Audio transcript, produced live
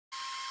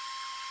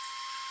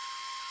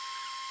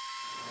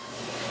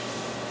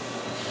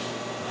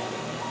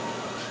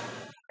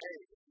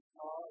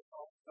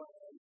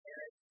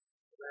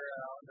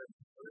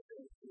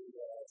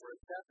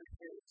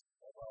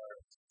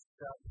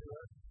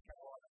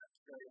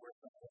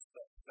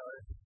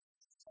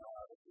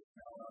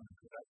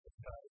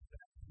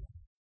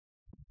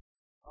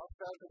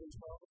get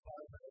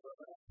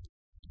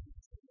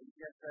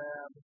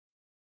them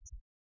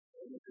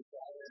in the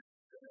desired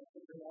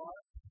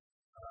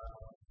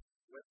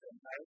with the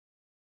knife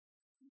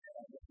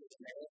and with the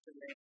nail to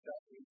make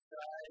stuff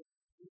inside.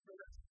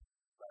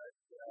 But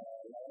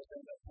another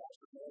thing that's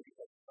possibility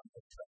is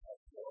something that has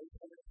clothes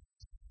in it.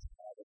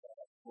 That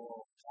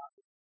will not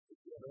be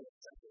together.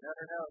 You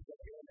never know if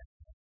it's in it.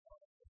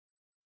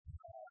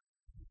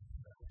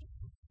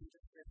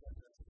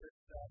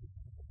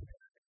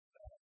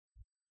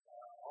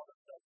 All the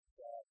stuff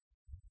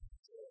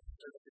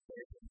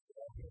certifications that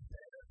are in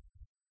there.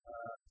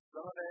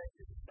 Some of it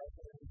is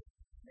definitely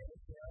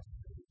maybe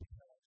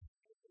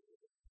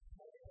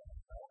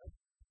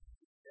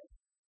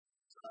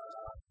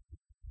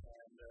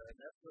and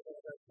that's what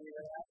I see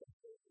that happens.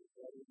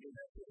 What we do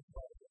next is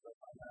part of the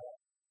on that.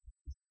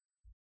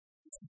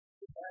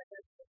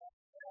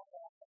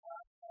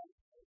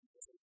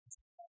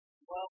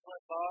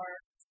 12-foot bar.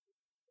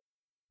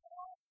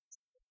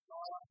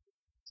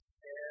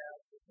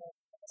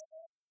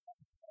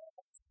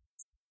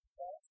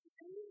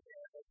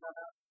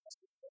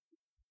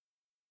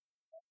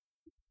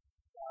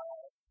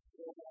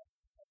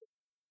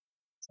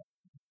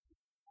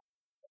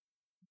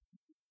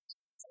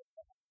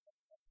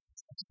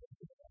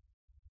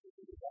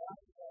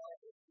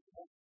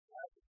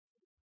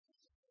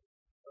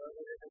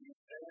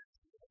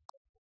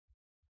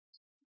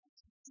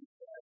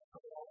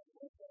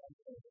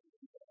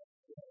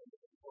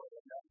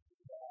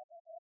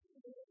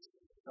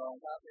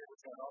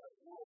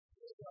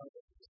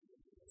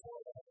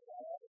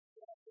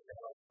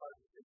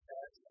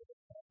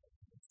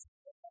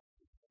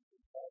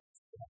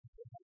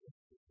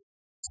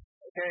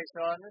 Okay,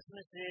 so on this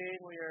machine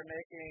we are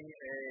making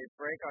a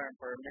brake arm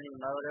for a mini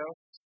moto.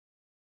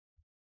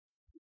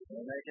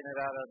 We're making it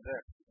out of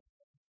this.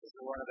 This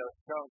is one of those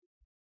chunks.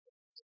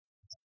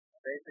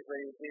 Basically,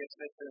 you see it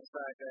fits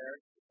inside there.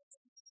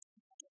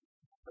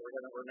 So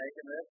we're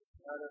making this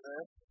out of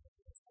this.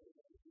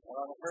 And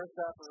on the first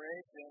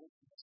operation,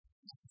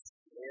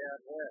 we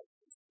have this.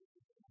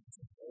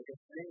 You can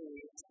see we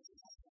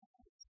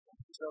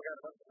still got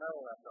a bunch of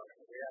metal left on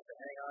it. We have to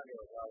hang on to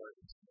it while we're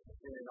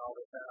doing all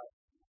this out.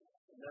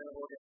 And then it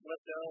will get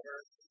flipped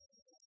over.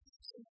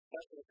 Some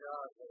special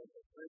jobs.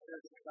 The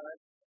scissors cut.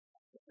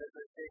 The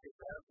scissors take it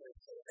down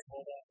so they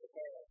hold off the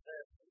car like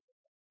this.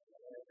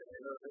 And they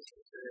know this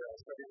material.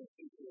 So you can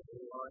see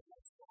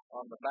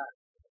on the back.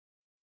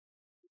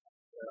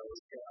 So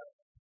we've got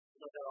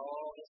look at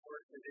all this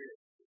work to do.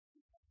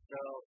 So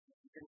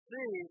you can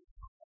see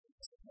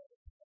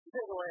we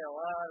take away a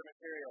lot of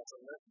material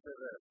from this to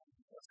this.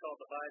 It's called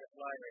the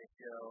buy-to-fly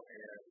ratio,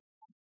 and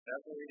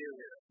that's what we do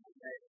here.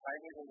 I'm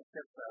using the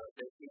chips out of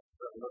big pieces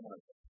of aluminum.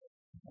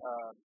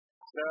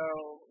 So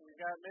we've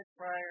got Mitch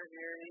Pryor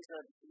here. He's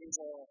a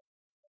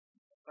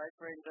bike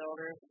frame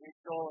builder. We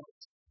stole him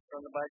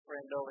from the bike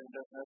frame building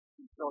business.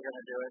 He's still going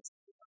to do it.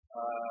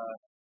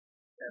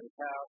 And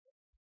now,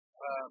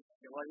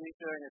 what he's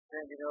doing is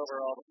changing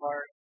over all the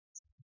parts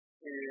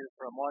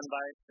from one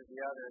bike to the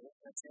other. This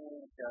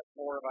machine's got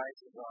 4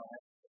 bicycles on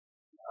it.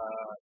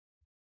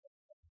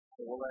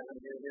 So we'll let him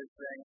do his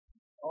thing.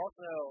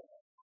 Also,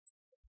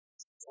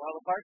 while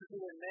the parts are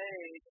being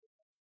made,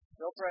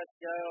 he'll press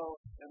go,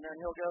 and then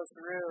he'll go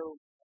through,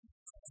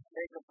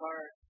 take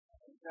apart,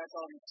 and check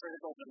all these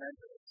critical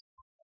dimensions.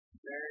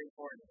 Very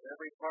important.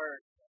 Every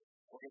part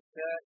will get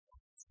set,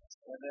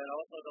 and then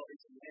also there'll be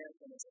some hands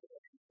in this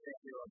that can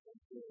take you up and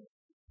do it.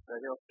 So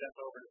he'll step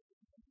over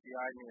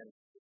behind me and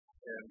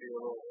do a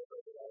little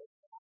bit of that.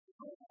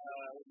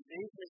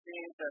 These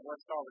machines have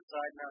what's called a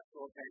side mount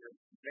tool changer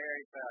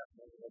very fast.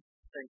 There's a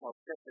thing called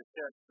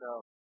tip-to-tip.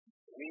 So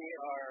we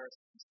are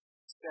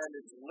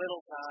spending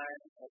little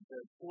time at the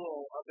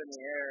tool up in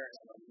the air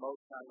and most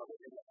time on the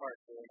big part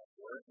doing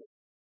work.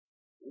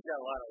 We've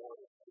got a lot of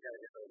work. We've got to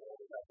get those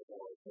orders out the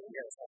door. So we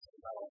got to have some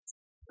balance.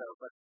 So,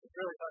 but it's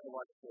really fun to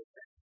watch the tool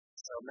change.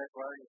 So Mick,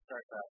 why don't you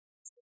start that?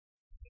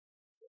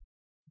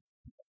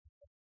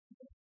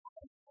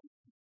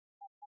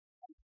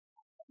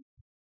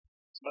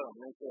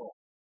 Boom, really cool.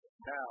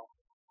 Now,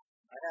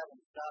 I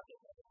haven't stopped it.